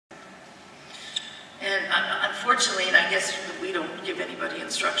unfortunately, and I guess we don't give anybody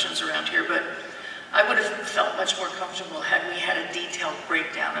instructions around here, but I would have felt much more comfortable had we had a detailed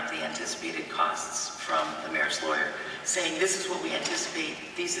breakdown of the anticipated costs from the mayor's lawyer, saying this is what we anticipate,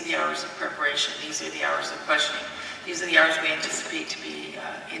 these are the hours of preparation, these are the hours of questioning, these are the hours we anticipate to be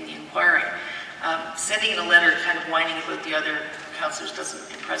in the inquiry. Sending in a letter kind of whining about the other councillors doesn't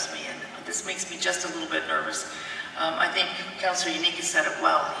impress me, and this makes me just a little bit nervous. I think Councillor Iannicca said it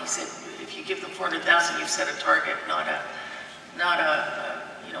well. He said, if you give them 400,000, you've set a target, not a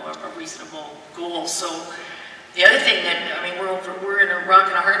reasonable goal. So the other thing that, I mean, we're in a rock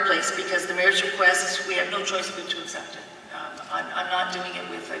and a hard place because the mayor's request, we have no choice but to accept it. I'm not doing it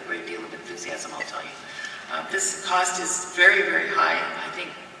with a great deal of enthusiasm, I'll tell you. This cost is very, very high. I think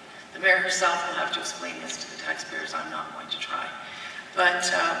the mayor herself will have to explain this to the taxpayers. I'm not going to try.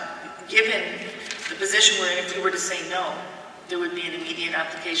 But given the position we're in, if we were to say no, there would be an immediate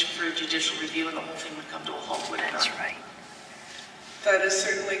application for a judicial review and the whole thing would come to a halt, would it not? That's right. That is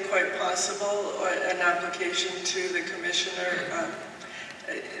certainly quite possible, an application to the commissioner.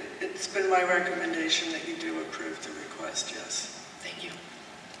 It's been my recommendation that you do approve the request, yes. Thank you.